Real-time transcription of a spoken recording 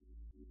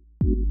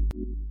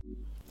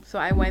So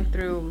I went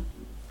through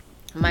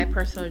my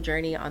personal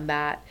journey on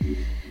that,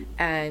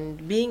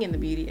 and being in the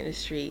beauty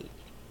industry,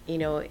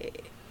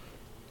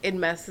 it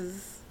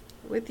messes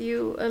with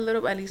you a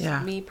little, at least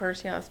Yeah. me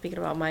personally. I was speaking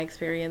about my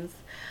experience.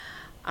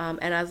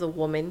 And as a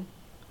woman,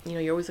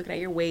 you're always looking at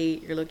your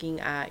weight, you're looking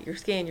at your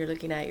skin, you're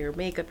looking at your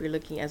makeup, you're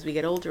looking, as we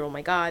get older, oh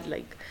my God,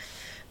 like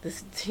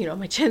this,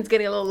 my chin's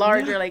getting a little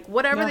larger, Yeah. like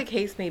whatever Yeah. the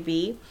case may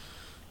be.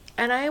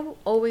 And I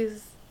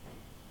always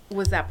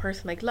was that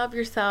person, like, love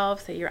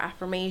yourself, say your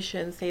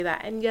affirmations, say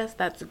that. And yes,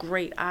 that's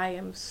great. I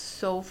am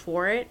so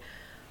for it.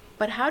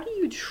 But how do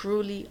you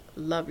truly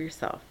love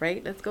yourself,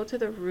 right? Let's go to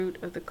the root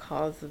of the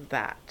cause of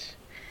that.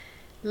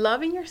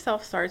 Loving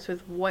yourself starts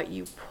with what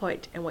you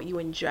put and what you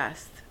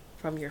ingest,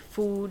 from your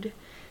food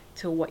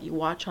to what you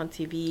watch on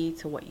TV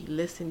to what you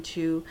listen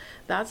to.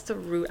 That's the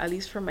root, at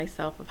least for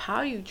myself, of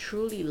how you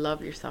truly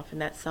love yourself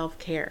and that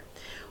self-care.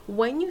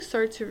 When you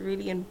start to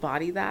really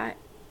embody that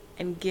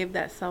and give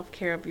that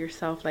self-care of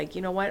yourself, like,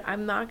 you know what,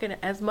 I'm not gonna,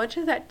 as much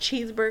as that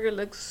cheeseburger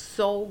looks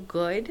so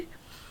good,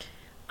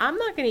 I'm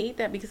not gonna eat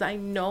that because I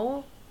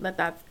know that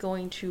that's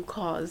going to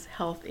cause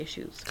health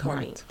issues for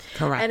me.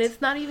 Correct. And it's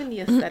not even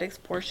the aesthetics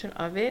portion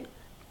of it,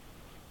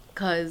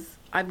 because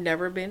I've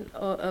never been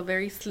a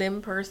very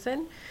slim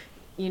person,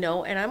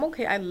 and I'm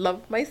okay. I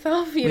love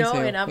myself, Me too.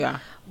 and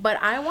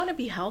but I want to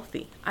be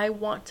healthy. I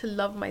want to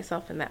love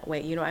myself in that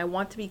way. I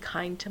want to be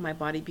kind to my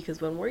body,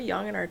 because when we're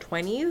young in our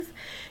 20s,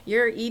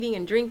 you're eating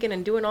and drinking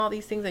and doing all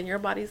these things, and your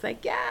body's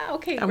like, yeah,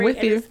 okay, I'm great. with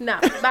And you. it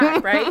snaps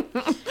back, right?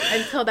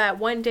 Until that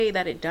one day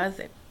that it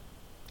doesn't.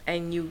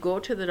 And you go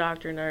to the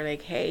doctor and they're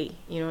like, hey,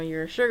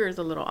 your sugar's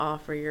a little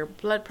off, or your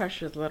blood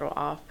pressure's a little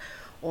off,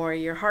 or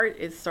your heart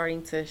is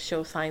starting to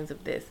show signs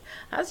of this.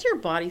 That's your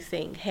body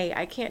saying, hey,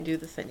 I can't do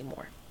this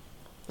anymore.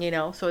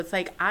 So it's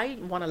like, I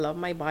want to love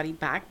my body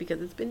back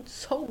because it's been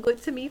so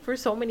good to me for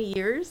so many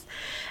years,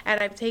 and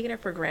I've taken it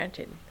for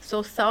granted.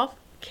 So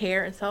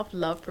self-care and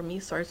self-love for me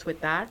starts with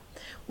that.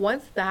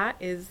 Once that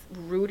is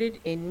rooted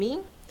in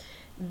me,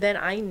 then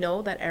I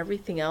know that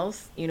everything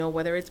else,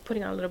 whether it's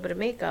putting on a little bit of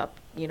makeup,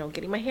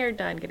 getting my hair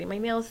done, getting my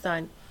nails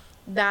done,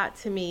 that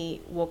to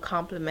me will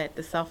complement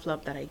the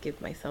self-love that I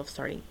give myself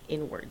starting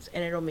inwards,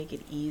 and it'll make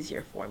it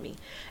easier for me.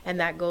 And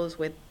that goes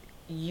with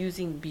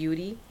using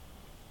beauty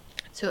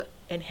to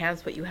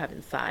enhance what you have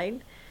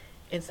inside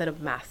instead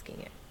of masking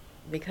it,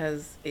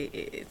 because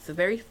it's a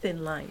very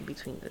thin line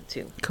between the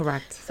two.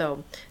 Correct.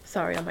 So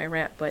sorry on my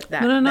rant, but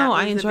that No. that I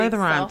was a enjoy big the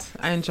rant.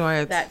 I enjoy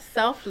it. That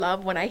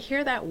self-love, when I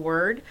hear that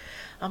word,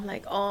 I'm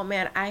like, oh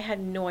man, I had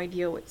no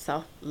idea what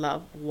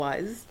self-love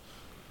was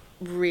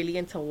really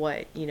until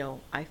what,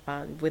 I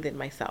found within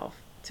myself.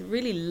 To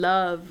really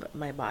love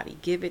my body,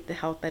 give it the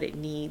health that it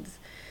needs.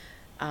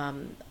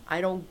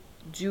 I don't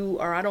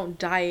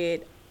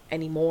diet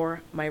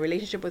anymore. My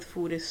relationship with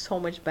food is so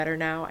much better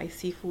now. I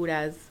see food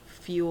as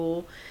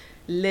fuel,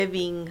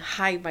 living,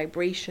 high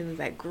vibrations,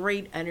 that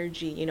great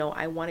energy.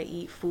 I want to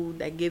eat food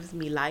that gives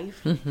me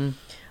life,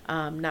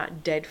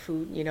 not dead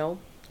food,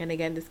 And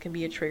again, this can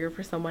be a trigger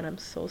for someone. I'm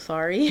so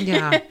sorry.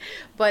 Yeah.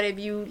 But if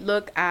you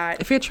look at,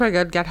 if you're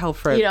triggered, get help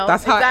for it.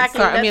 that's how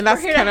exactly. I mean,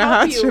 that's kind of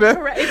how it should.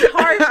 It's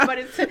harsh, but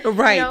it's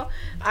right.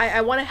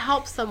 I want to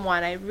help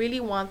someone. I really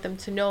want them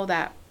to know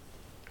that,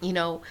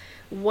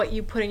 what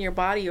you put in your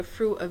body, a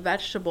fruit, a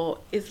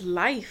vegetable, is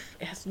life.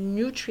 It has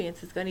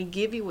nutrients. It's going to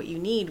give you what you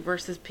need,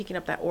 versus picking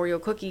up that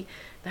Oreo cookie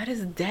that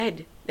is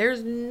dead.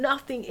 There's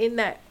nothing in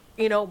that,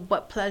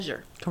 but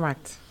pleasure.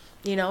 Correct.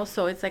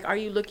 So it's like, are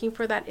you looking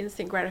for that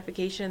instant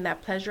gratification,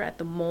 that pleasure at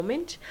the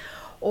moment,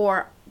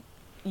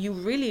 you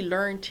really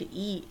learn to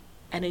eat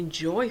and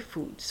enjoy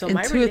food? So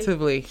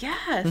intuitively.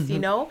 Yes.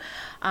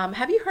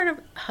 Have you heard of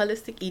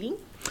holistic eating?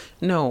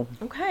 No.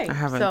 Okay. I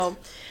haven't. So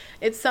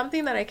it's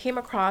something that I came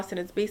across, and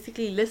it's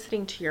basically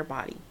listening to your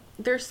body.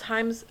 There's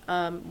times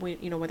when,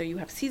 whether you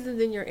have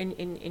seasons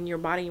in your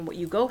body and what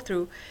you go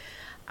through,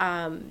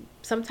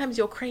 sometimes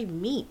you'll crave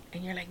meat,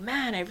 and you're like,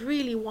 man, I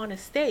really want a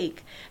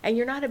steak, and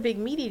you're not a big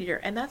meat eater,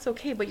 and that's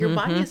okay, but your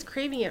body is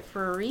craving it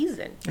for a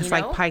reason. It's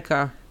like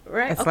pica.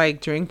 Right. It's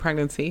like during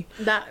pregnancy,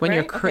 when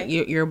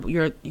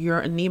you're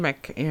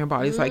anemic, and your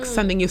body's like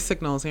sending you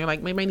signals, and you're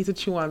like, maybe I need to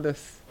chew on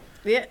this.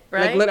 Yeah,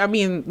 right. Like, I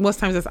mean, most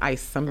times it's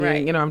ice. I'm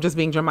being, I'm just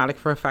being dramatic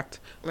for effect.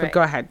 But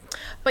go ahead.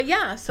 But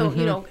yeah, so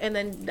and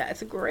then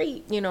that's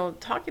great.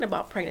 Talking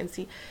about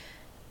pregnancy,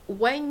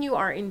 when you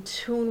are in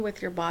tune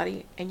with your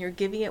body and you're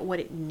giving it what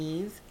it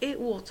needs,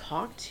 it will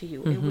talk to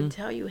you. It will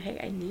tell you, hey,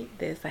 I need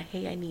this.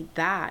 Hey, I need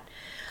that.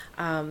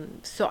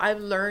 So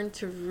I've learned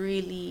to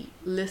really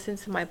listen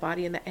to my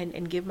body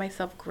and give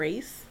myself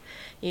grace.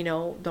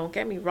 Don't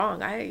get me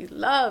wrong, I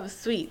love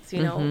sweets,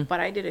 but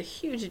I did a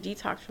huge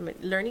detox from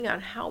it, learning on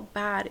how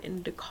bad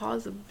and the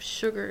cause of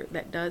sugar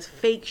that does,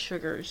 fake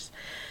sugars,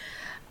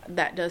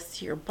 that does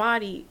to your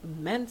body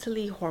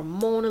mentally,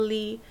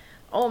 hormonally.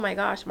 Oh my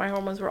gosh, my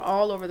hormones were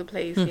all over the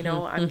place.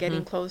 I'm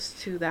getting close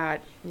to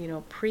that,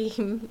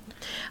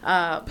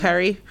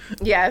 Perry.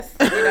 Yes.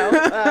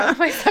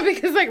 My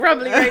stomach is like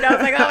rumbling right now.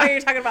 It's like, oh,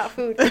 you're talking about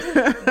food.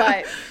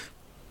 But,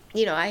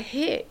 I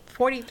hit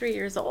 43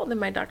 years old, and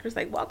my doctor's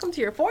like, welcome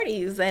to your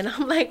 40s. And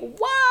I'm like,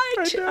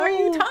 what are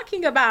you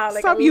talking about?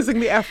 Like, stop using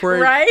the F word.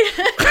 Right?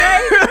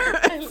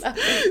 I love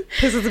it.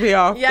 Pisses me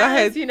off.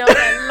 Yes, you know,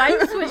 that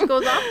light switch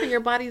goes off and your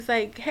body's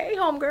like, hey,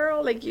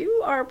 homegirl, like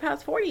you are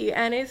past 40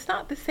 and it's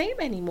not the same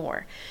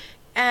anymore.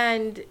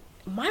 And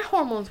my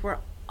hormones were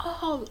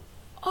all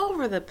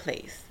over the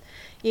place,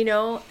 you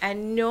know,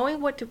 and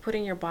knowing what to put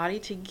in your body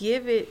to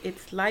give it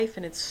its life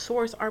and its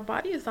source. Our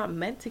body is not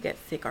meant to get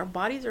sick. Our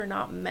bodies are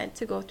not meant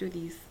to go through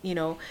these, you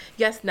know,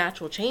 yes,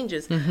 natural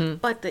changes,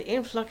 but the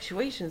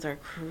influctuations are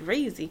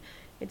crazy.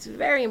 It's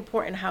very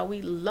important how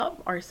we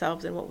love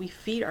ourselves and what we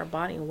feed our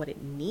body and what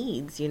it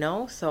needs, you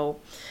know. So,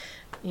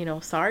 you know,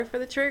 sorry for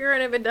the trigger,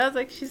 and if it does,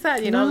 like she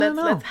said, you know,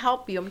 let's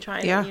help you. I'm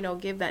trying to, you know,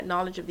 give that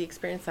knowledge of the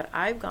experience that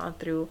I've gone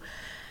through,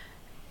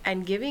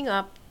 and giving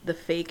up the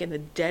fake and the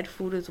dead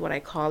food is what I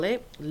call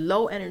it.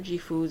 Low energy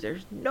foods.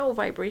 There's no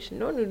vibration,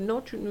 no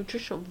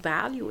nutritional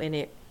value in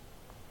it,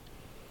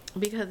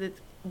 because it's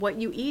what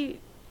you eat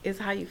is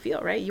how you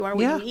feel, right? You are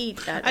what you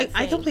eat.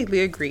 I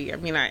completely agree. I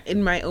mean,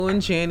 in my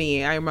own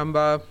journey, I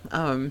remember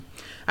I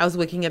was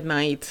waking at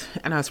night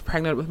and I was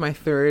pregnant with my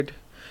third,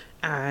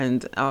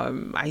 and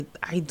I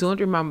don't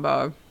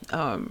remember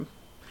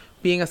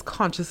being as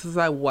conscious as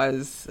I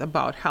was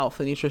about health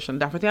and nutrition.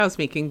 Definitely I was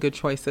making good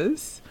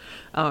choices,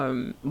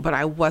 but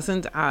I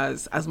wasn't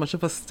as much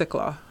of a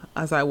stickler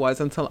as I was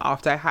until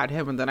after I had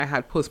him, and then I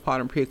had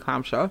postpartum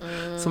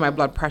preeclampsia. So my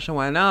blood pressure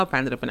went up. I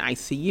ended up in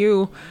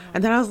ICU.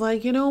 And then I was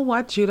like, you know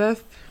what,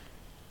 Judith?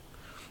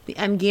 The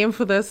end game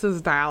for this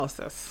is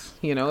dialysis.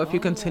 You know, if you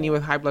continue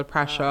with high blood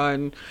pressure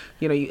and,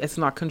 you know, it's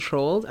not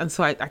controlled. And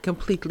so I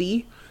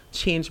completely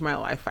changed my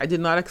life. I did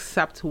not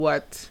accept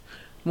what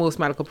most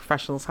medical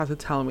professionals had to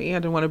tell me. I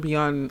didn't want to be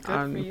on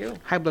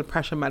high blood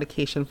pressure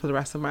medication for the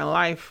rest of my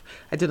life.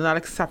 I did not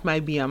accept my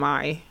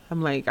BMI.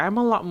 I'm like, I'm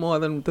a lot more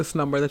than this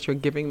number that you're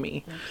giving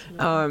me.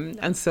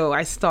 And so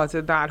I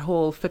started that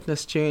whole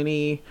fitness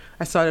journey.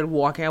 I started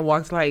walking. I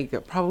walked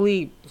like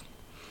probably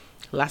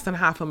less than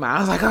half a mile. I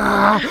was like,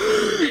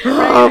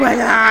 oh my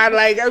God.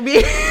 Like, I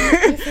mean,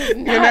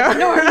 you know,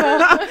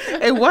 normal.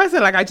 It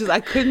wasn't like, I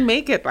couldn't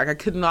make it. Like, I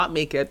could not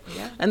make it.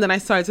 Yeah. And then I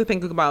started to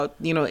think about,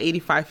 you know,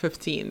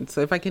 85-15.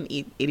 So if I can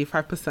eat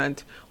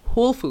 85%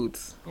 whole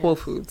foods,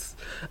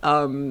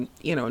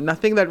 you know,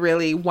 nothing that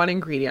really one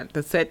ingredient,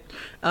 that's it.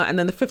 And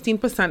then the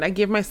 15%, I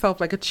give myself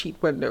like a cheat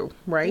window,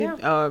 right?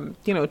 Yeah.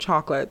 You know,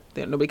 chocolate.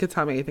 Nobody could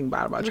tell me anything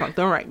bad about chocolate.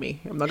 Don't write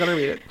me. I'm not going to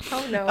read it.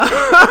 Oh, no.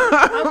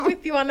 I'm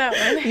with you on that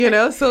one. You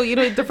know, so, you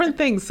know, different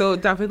things. So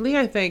definitely,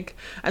 I think,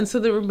 and so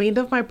the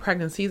remainder of my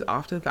pregnancies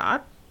after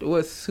that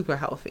was super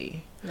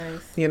healthy.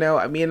 Nice. You know,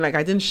 I mean, like,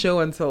 I didn't show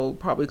until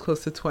probably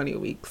close to 20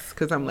 weeks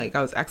because I'm like,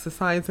 I was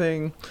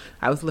exercising,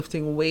 I was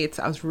lifting weights,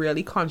 I was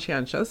really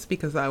conscientious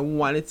because I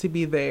wanted to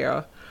be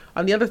there.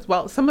 On the other,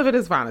 well, some of it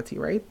is vanity,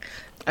 right?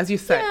 As you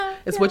said,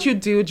 it's what you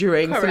do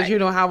during, so that you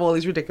don't have all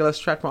these ridiculous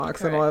stretch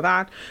marks and all of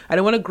that. I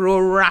don't want to grow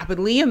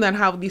rapidly and then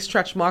have these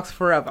stretch marks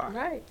forever.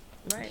 Right.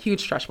 Huge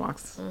stretch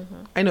marks.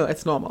 I know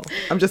it's normal.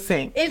 I'm just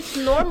saying it's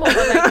normal,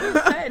 but like you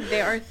said,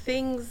 there are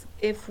things,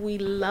 if we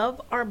love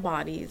our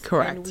bodies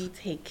and we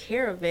take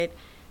care of it,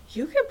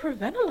 you can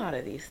prevent a lot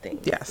of these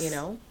things. You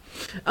know,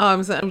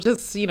 so I'm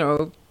just, you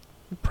know,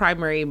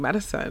 primary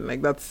medicine,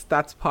 like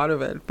that's part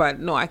of it.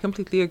 But no, I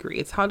completely agree.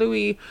 It's how do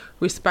we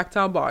respect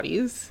our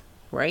bodies,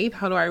 right?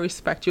 How do I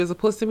respect you as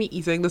opposed to me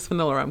eating this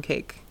vanilla rum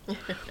cake?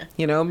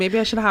 You know, maybe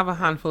I should have a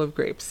handful of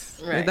grapes.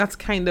 Like, that's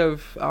kind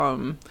of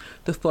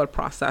the thought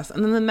process.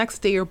 And then the next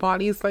day, your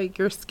body is like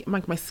your skin,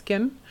 like my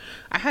skin.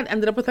 I had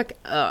ended up with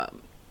like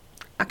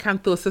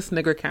acanthosis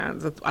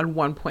nigricans at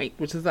one point,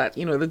 which is that,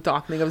 you know, the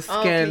darkening of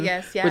skin,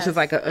 which is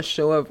like a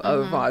show of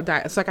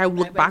diet. It's like I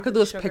look back at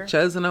those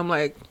pictures and I'm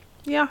like,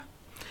 yeah,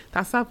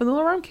 that's not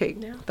vanilla rum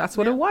cake. That's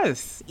what it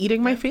was.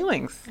 Eating my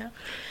feelings.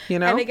 You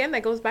know? And again,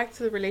 that goes back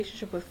to the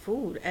relationship with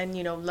food and,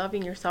 you know,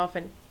 loving yourself.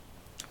 And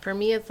for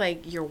me, it's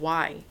like your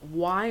why.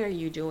 Why are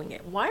you doing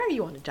it? Why are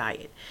you on a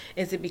diet?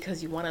 Is it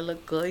because you want to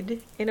look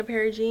good in a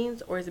pair of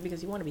jeans, or is it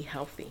because you want to be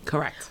healthy?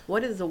 Correct.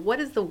 What is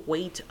the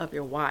weight of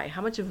your why?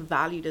 How much of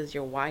value does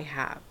your why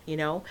have? You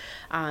know,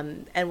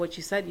 and what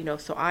you said, you know,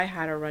 so I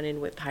had a run-in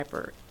with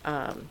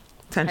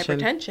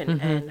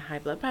hypertension and high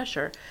blood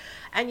pressure,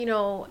 and you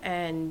know,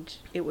 and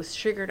it was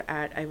triggered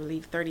at, I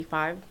believe,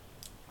 35.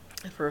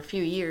 For a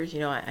few years, you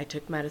know, I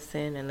took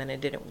medicine and then it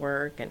didn't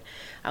work, and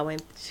I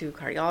went to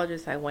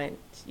cardiologists. I went,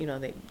 you know,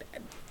 they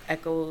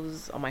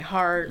echoes on my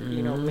heart,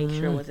 you know, make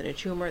sure it wasn't a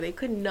tumor. They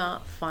could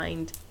not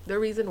find the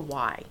reason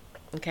why.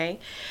 Okay.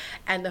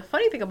 And the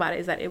funny thing about it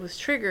is that it was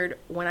triggered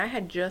when I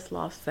had just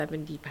lost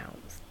 70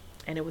 pounds,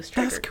 and it was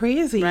triggered. That's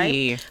crazy.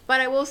 Right?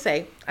 But I will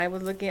say, I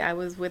was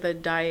with a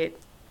diet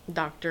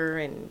doctor,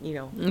 and you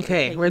know,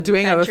 we're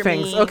doing other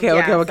things.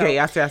 Okay.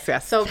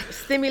 Yes. So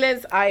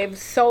stimulants, I am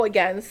so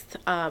against.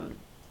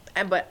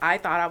 But I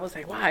thought, I was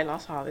like, wow, I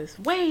lost all this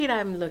weight,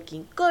 I'm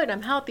looking good,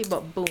 I'm healthy,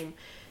 but boom,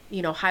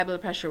 you know, high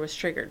blood pressure was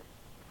triggered,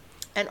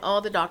 and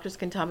all the doctors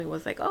can tell me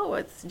was like, oh,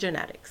 it's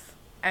genetics.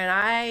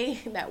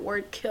 And that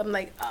word kill, I'm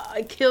like,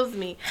 it kills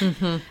me.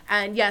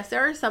 And yes,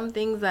 there are some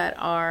things that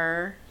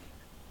are,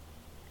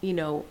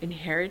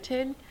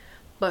 inherited.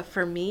 But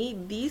for me,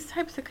 these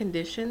types of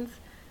conditions,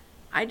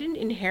 I didn't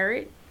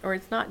inherit, or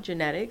it's not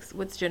genetics.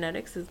 What's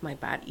genetics is my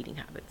bad eating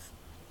habits.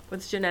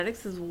 What's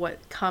genetics is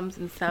what comes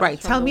and stems right.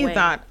 from Tell the me way.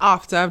 that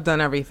after I've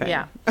done everything.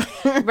 Yeah.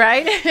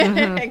 Right?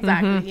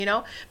 Exactly.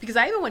 Because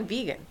I even went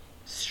vegan.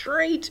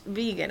 Straight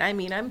vegan. I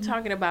mean, I'm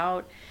talking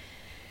about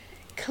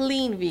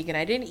clean vegan.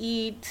 I didn't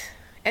eat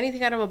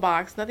anything out of a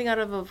box, nothing out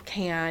of a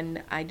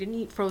can. I didn't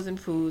eat frozen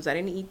foods. I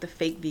didn't eat the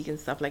fake vegan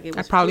stuff. Like, it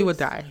was I probably fruits.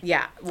 would die.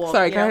 Yeah. Well,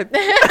 Sorry, go ahead.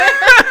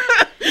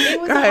 It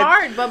was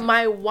hard, but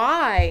my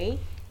why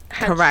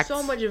had Correct.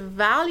 so much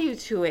value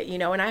to it,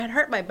 and I had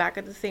hurt my back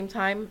at the same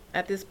time.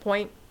 At this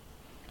point,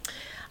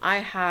 I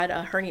had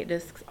a herniated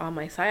discs on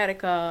my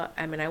sciatica.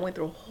 I mean, I went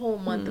through a whole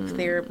month of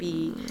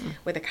therapy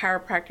with a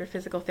chiropractor,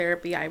 physical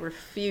therapy. I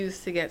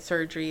refused to get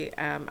surgery.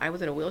 I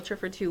was in a wheelchair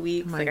for 2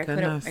 weeks. My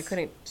goodness. I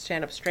couldn't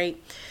stand up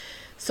straight.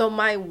 So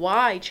my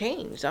why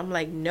changed. I'm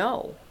like,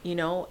 no,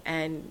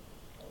 and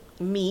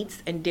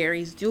meats and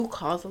dairies do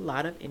cause a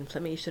lot of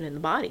inflammation in the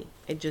body.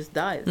 It just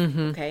does.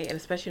 Okay. And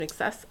especially in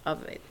excess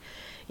of it.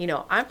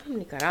 I'm from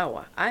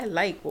Nicaragua. I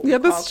like what we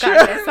call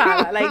carne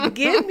asada. Like,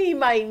 give me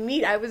my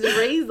meat. I was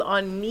raised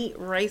on meat,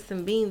 rice,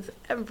 and beans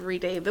every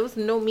day. If there was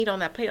no meat on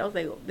that plate, I was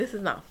like, this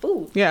is not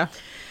food. Yeah.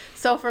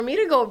 So for me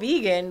to go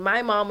vegan,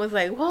 my mom was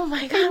like, "Oh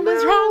my God,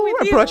 what's wrong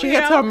with you?" I brought you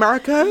here to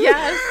America.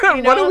 Yes.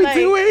 What are we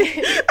doing?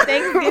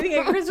 Thanksgiving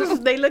and Christmas,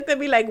 they looked at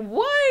me like,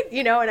 "What?"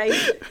 And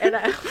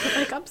I was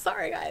like, "I'm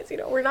sorry, guys.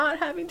 We're not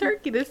having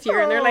turkey this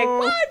year." And they're like,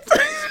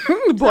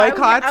 "What?"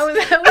 Boycotts. So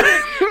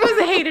I was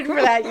hated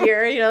for that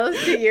year.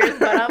 Those 2 years,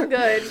 but I'm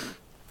good.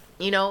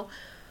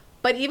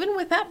 But even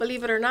with that,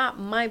 believe it or not,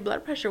 my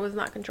blood pressure was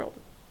not controlled.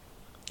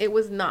 It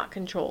was not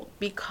controlled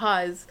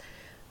because,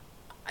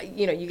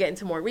 you get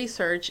into more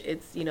research.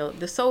 It's, the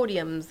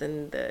sodiums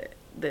and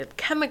the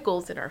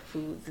chemicals in our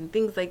foods and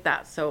things like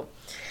that. So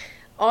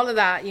all of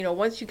that,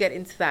 once you get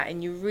into that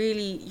and you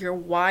really, your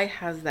why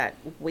has that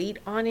weight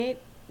on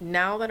it.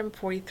 Now that I'm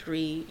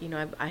 43,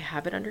 I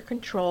have it under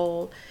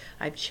control.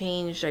 I've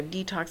changed, I've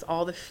detoxed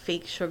all the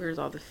fake sugars,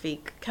 all the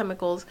fake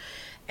chemicals,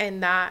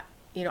 and that,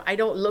 I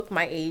don't look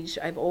my age.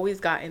 I've always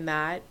gotten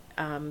that.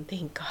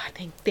 Thank God.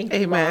 Thank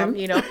you, Mom.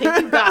 Thank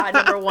you, God,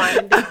 number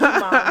one. Thank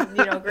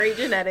you, Mom. Great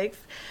genetics.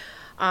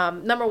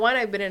 Number one,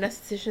 I've been an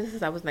esthetician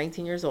since I was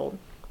 19 years old.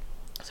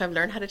 So I've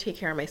learned how to take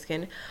care of my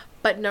skin.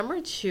 But number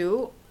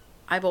two,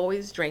 I've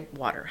always drank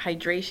water.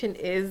 Hydration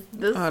is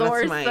the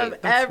source of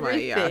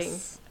everything.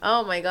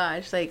 Oh my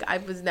gosh. Like, I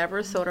was never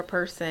a soda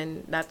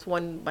person. That's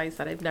one vice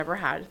that I've never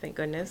had, thank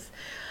goodness.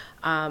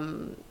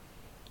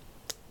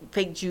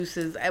 Fake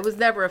juices. I was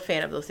never a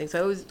fan of those things.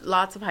 So it was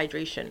lots of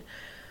hydration.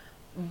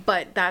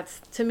 But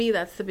to me,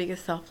 that's the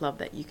biggest self-love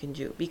that you can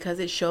do because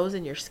it shows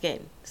in your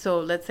skin. So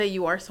let's say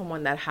you are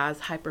someone that has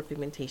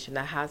hyperpigmentation,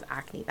 that has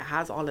acne, that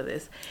has all of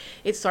this.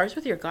 It starts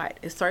with your gut.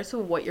 It starts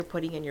with what you're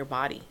putting in your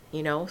body,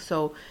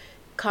 So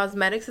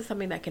cosmetics is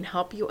something that can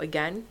help you,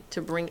 again,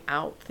 to bring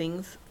out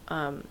things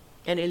and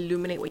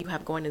illuminate what you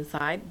have going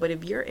inside. But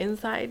if your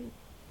inside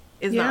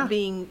is not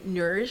being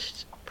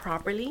nourished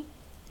properly,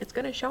 it's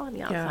going to show on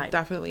the outside. Yeah,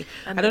 definitely.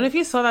 I don't know if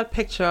you saw that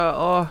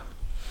picture.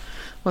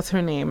 What's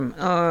her name?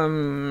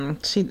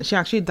 She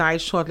actually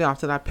died shortly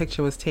after that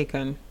picture was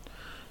taken.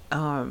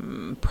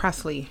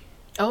 Presley.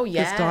 Oh,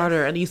 yes. His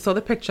daughter. And you saw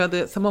the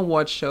picture, some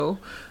award show.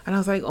 And I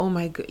was like, oh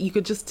my God. You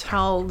could just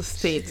tell the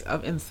state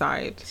of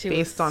inside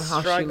based on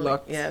how she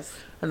looked. Yes.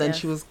 And then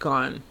she was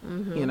gone,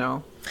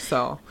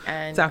 So,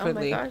 and,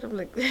 definitely. Oh my gosh, I'm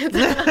like...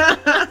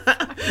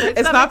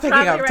 it's not picking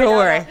up. Don't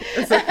worry.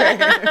 It's okay.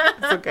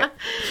 It's okay.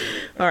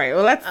 All right.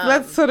 Well,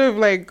 let's sort of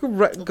like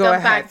go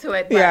ahead. Back to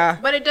it.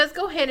 But it does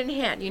go hand in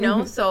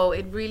hand, So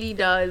it really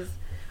does.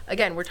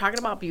 Again, we're talking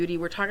about beauty.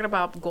 We're talking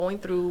about going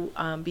through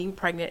being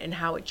pregnant and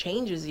how it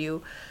changes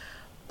you.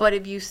 But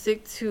if you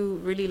stick to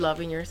really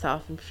loving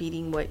yourself and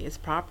feeding what is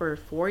proper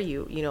for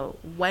you,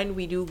 when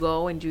we do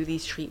go and do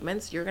these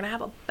treatments, you're going to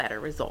have a better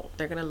result.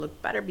 They're going to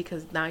look better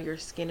because now your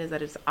skin is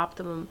at its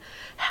optimum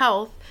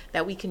health,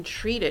 that we can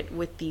treat it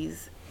with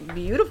these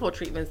beautiful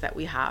treatments that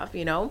we have,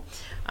 So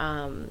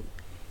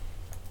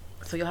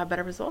you'll have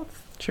better results.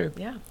 True.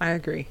 Yeah. I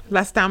agree.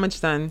 Less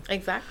damage done.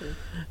 Exactly.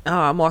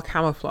 More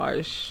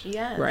camouflage.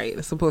 Yes. Right.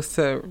 As opposed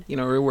to,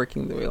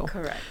 reworking the wheel.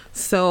 Correct.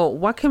 So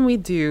what can we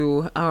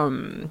do?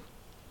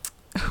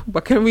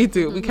 What can we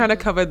do? We kind of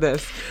covered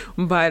this,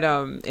 but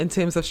in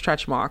terms of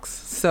stretch marks.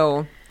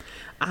 So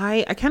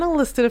I kind of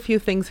listed a few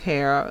things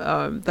here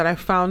that I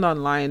found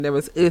online. There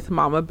was Earth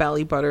Mama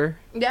belly butter.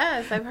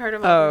 Yes, I've heard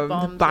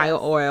about bio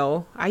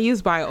oil. I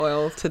use bio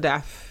oil to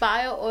death.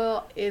 Bio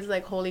oil is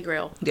like holy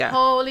grail. Yeah.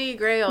 Holy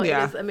grail.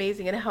 Yeah. It is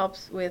amazing. It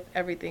helps with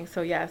everything.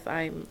 So yes,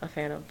 I'm a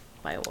fan of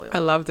bio oil. I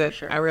loved it.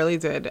 Sure. I really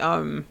did.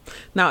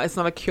 Now it's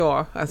not a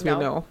cure, as we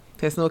know.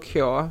 There's no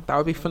cure. That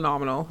would be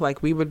phenomenal.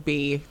 Like, we would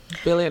be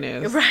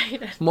billionaires.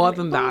 Right. More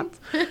than that.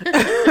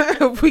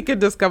 If we could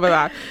discover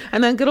that.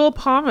 And then good old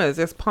Palmer's.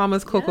 There's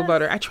Palmer's cocoa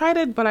butter. I tried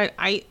it, but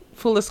I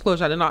full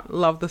disclosure, I did not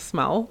love the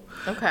smell.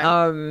 Okay.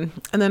 And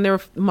then there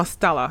were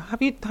Mustela.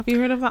 Have you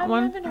heard of that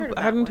one?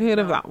 I hadn't heard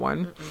of that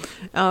one.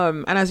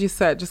 And as you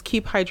said, just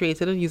keep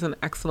hydrated and use an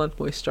excellent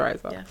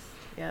moisturizer.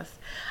 Yes.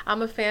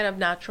 I'm a fan of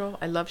natural.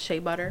 I love shea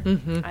butter.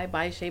 I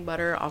buy shea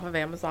butter off of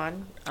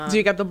Amazon. Do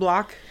you get the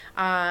block?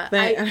 I've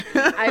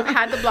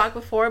had the block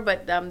before,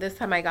 but this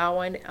time I got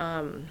one.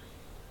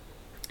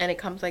 And it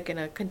comes like in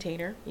a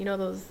container. You know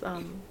those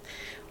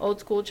old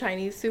school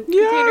Chinese soup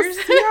containers?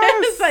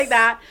 Yes. It's like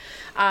that.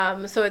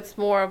 So it's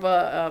more of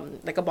a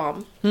like a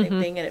balm type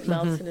thing, and it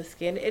melts in the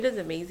skin. It is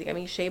amazing. I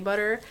mean, shea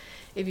butter,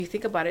 if you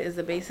think about it, is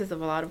the basis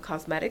of a lot of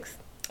cosmetics,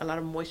 a lot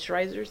of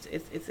moisturizers.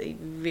 It's an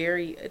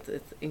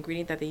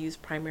ingredient that they use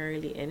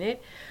primarily in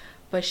it.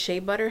 But shea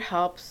butter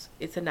helps.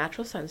 It's a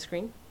natural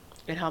sunscreen.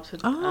 It helps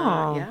with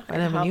I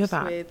never knew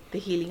that. With the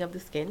healing of the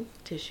skin,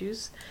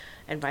 tissues,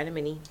 and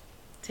vitamin E.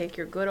 Take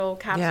your good old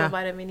capsule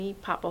vitamin E,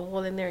 pop a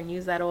hole in there, and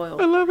use that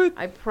oil. I love it.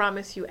 I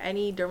promise you,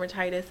 any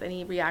dermatitis,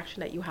 any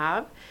reaction that you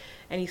have,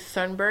 any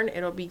sunburn,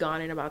 it'll be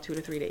gone in about 2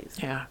 to 3 days.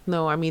 Yeah.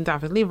 No, I mean,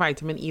 definitely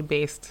vitamin E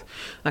based.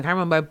 Like, I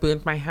remember I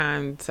burnt my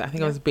hand. I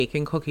think I was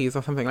baking cookies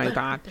or something like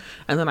that.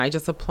 And then I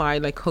just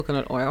applied like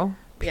coconut oil,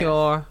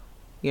 pure,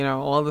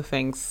 all the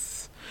things.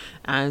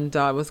 And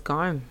it was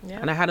gone. Yeah.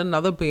 And I had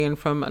another burn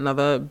from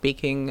another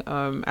baking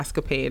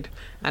escapade,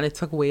 and it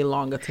took way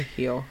longer to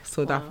heal.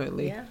 So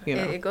definitely,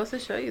 it goes to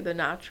show you the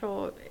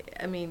natural.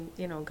 I mean,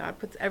 God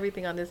puts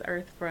everything on this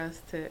earth for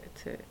us to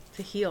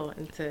heal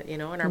and to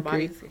and our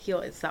bodies heal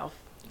itself.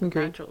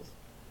 Naturals.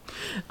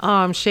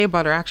 Shea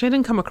butter. Actually, I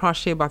didn't come across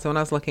shea butter when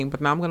I was looking,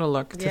 but now I'm going to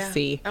look to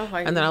see.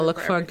 And then I'll look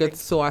for a good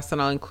source,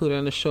 and I'll include it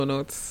in the show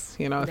notes,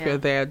 if you're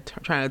there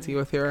trying to deal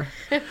with your...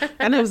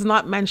 And it was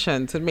not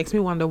mentioned. It makes me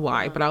wonder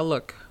why, but I'll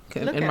look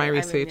in my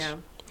research.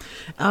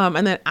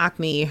 And then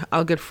acne,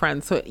 our good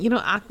friend. So,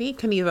 acne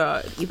can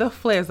either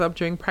flares up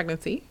during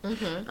pregnancy.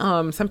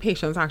 Some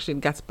patients actually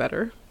it gets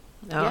better.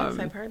 Yes,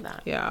 I've heard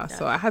that. Yeah,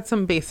 so I had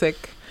some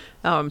basic...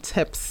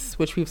 tips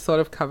which we've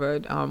sort of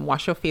covered.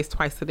 Wash your face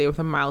twice a day with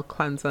a mild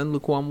cleanser and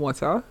lukewarm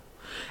water.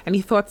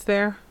 Any thoughts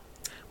there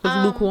with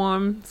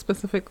lukewarm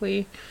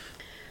specifically?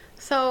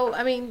 So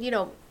I mean,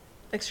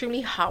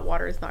 extremely hot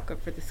water is not good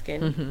for the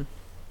skin.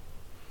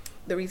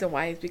 The reason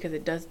why is because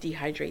it does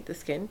dehydrate the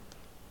skin.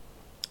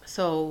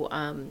 So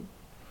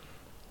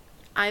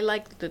I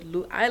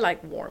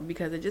like warm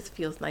because it just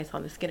feels nice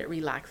on the skin. It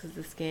relaxes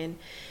the skin.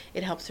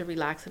 It helps to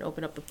relax and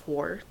open up the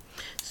pore.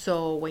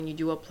 So when you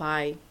do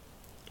apply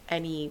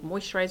any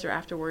moisturizer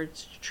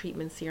afterwards,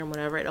 treatment, serum,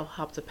 whatever, it'll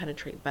help to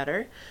penetrate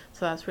better.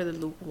 So that's where the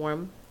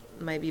lukewarm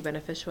might be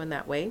beneficial in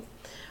that way.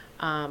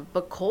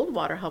 But cold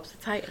water helps to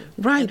tighten.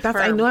 Right.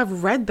 I know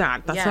I've read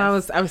that. That's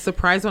why I was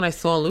surprised when I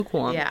saw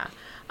lukewarm. Yeah.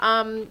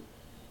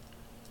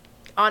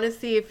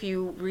 Honestly, if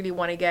you really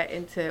want to get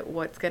into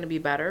what's going to be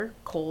better,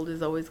 cold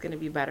is always going to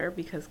be better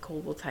because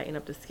cold will tighten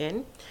up the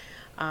skin.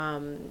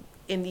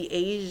 In the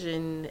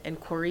Asian and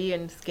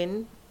Korean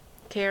skin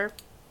care,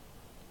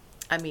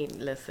 I mean,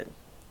 listen.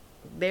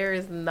 There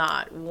is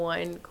not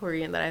one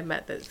Korean that I've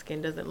met that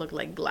skin doesn't look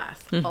like glass.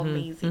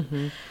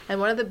 Amazing.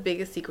 And one of the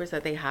biggest secrets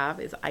that they have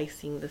is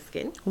icing the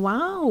skin.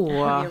 Wow.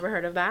 Have you ever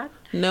heard of that?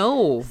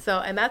 No.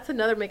 So, and that's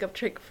another makeup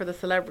trick for the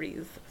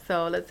celebrities.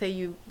 So let's say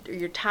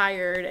you're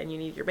tired and you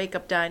need your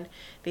makeup done.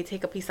 They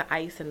take a piece of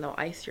ice and they'll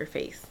ice your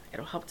face.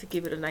 It'll help to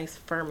give it a nice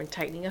firm and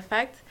tightening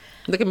effect.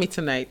 Look at me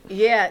tonight.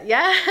 Yeah.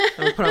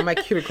 I'm gonna put on my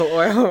cuticle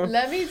oil.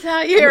 Let me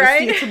tell you, right?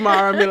 See you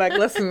tomorrow and be like,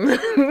 listen.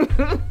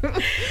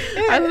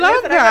 I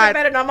love that. I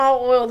better, and I'm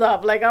all oiled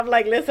up. I'm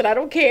like, listen, I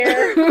don't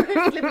care.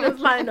 Slipping and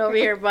sliding over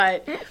here,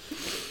 but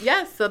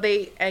yes. So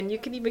and you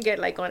can even get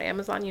like on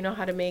Amazon. You know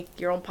how to make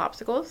your own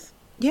popsicles.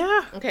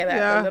 Yeah. Okay,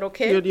 that's a little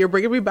kit. You're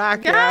bringing me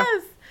back.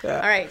 Yes. Yeah.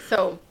 All right,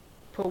 so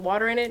put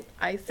water in it,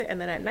 ice it,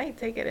 and then at night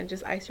take it and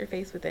just ice your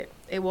face with it.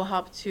 It will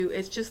help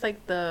it's just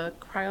like the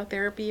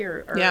cryotherapy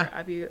or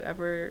have you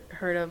ever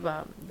heard of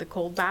the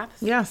cold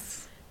baths?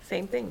 Yes.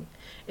 Same thing.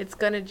 It's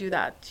going to do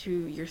that to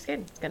your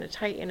skin. It's going to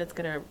tighten. It's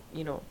going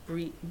to,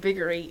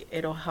 revigorate.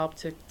 It'll help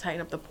to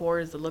tighten up the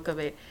pores, the look of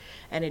it.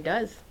 And it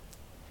does.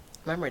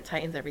 Remember, it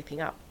tightens everything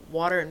up.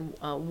 Water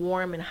and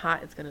warm and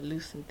hot, it's going to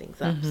loosen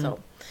things up. So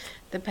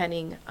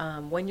depending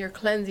when you're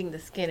cleansing the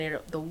skin,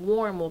 the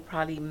warm will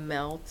probably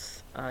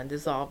melt and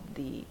dissolve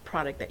the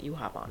product that you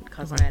have on,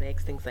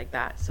 cosmetics, things like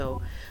that.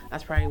 So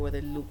that's probably where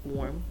the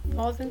lukewarm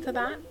falls into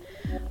that.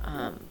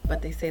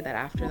 But they say that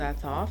after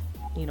that's off,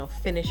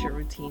 finish your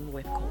routine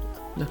with cold.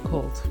 The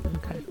cold.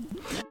 Okay.